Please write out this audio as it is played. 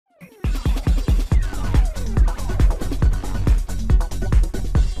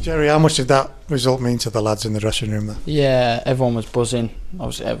Jerry, how much did that result mean to the lads in the dressing room there? Yeah, everyone was buzzing.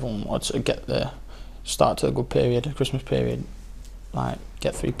 Obviously, everyone wanted to get the start to a good period, a Christmas period, like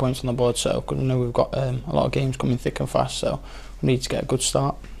get 3 points on the board. So we know we've got a lot of games coming thick and fast, so we need to get a good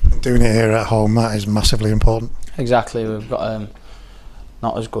start. Doing it here at home, that is massively important. Exactly, we've got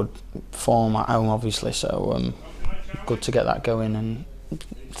not as good form at home, obviously, so good to get that going and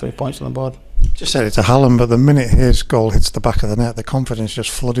 3 points on the board. Just said it to Hallam, but the minute his goal hits the back of the net, the confidence just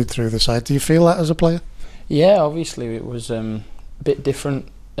flooded through the side. Do you feel that as a player? Yeah, obviously it was a bit different.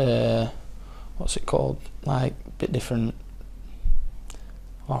 What's it called? Like a bit different.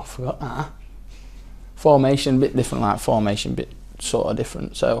 Oh, I forgot that. Formation, bit different. Like formation, bit sort of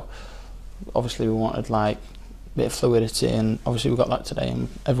different. So obviously we wanted like a bit of fluidity, and obviously we got that today, and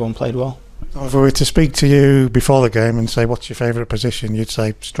everyone played well. If we were to speak to you before the game and say what's your favourite position, you'd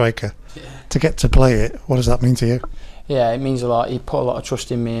say striker. Yeah. To get to play it, what does that mean to you? Yeah, it means a lot. He put a lot of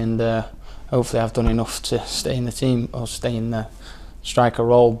trust in me, and hopefully I've done enough to stay in the team or stay in the striker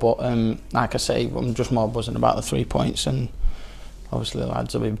role. But like I say, I'm just more buzzing about the 3 points, and obviously the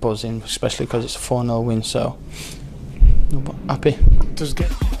lads will be buzzing, especially because it's a 4-0 win. So, happy. Does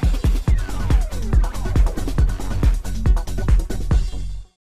get